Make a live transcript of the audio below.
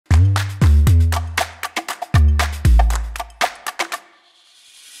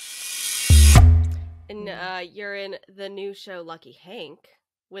And you're in the new show Lucky Hank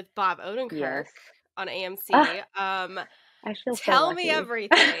with Bob Odenkirk on AMC. I feel tell me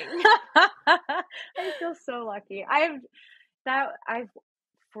everything. I feel so lucky. I've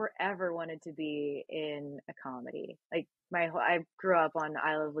forever wanted to be in a comedy. Like I grew up on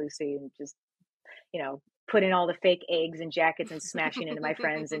I Love Lucy and just, putting all the fake eggs and jackets and smashing into my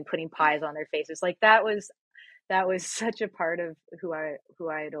friends and putting pies on their faces. Like that was such a part of who I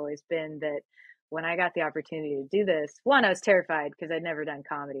had always been, that when I got the opportunity to do this, one, I was terrified because I'd never done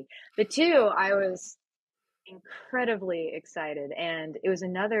comedy, but two, I was incredibly excited. And it was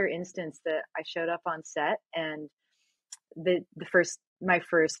another instance that I showed up on set, and my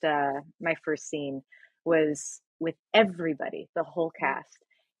first scene was with everybody, the whole cast.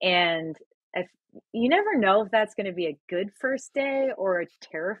 And you never know if that's going to be a good first day or a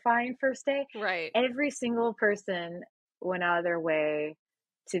terrifying first day. Right. Every single person went out of their way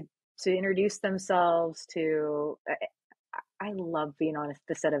to introduce themselves to. I love being on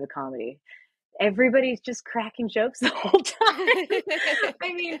the set of a comedy. Everybody's just cracking jokes the whole time.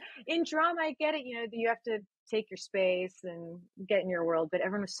 I mean, in drama, I get it. You have to take your space and get in your world, but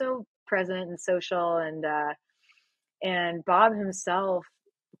everyone was so present and social. And Bob himself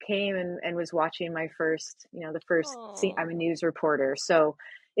came and was watching my first scene. I'm a news reporter, so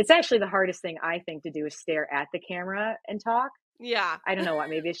it's actually the hardest thing I think to do is stare at the camera and talk. Yeah. I don't know what,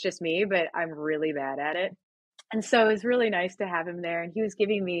 maybe it's just me, but I'm really bad at it. And so it was really nice to have him there, and he was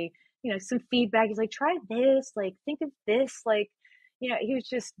giving me, some feedback. He's like, try this, like, think of this, like, he was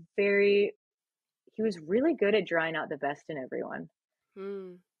just he was really good at drawing out the best in everyone.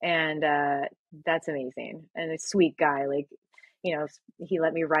 And that's amazing. And a sweet guy, like, he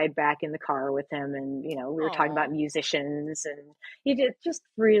let me ride back in the car with him, and we were talking about musicians, and he did just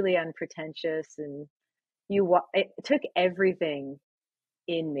really unpretentious. And it took everything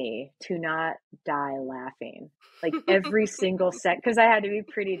in me to not die laughing, like every single set, because I had to be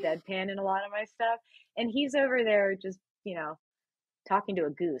pretty deadpan in a lot of my stuff, and he's over there just talking to a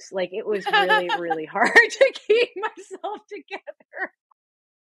goose. Like, it was really really hard to keep myself together.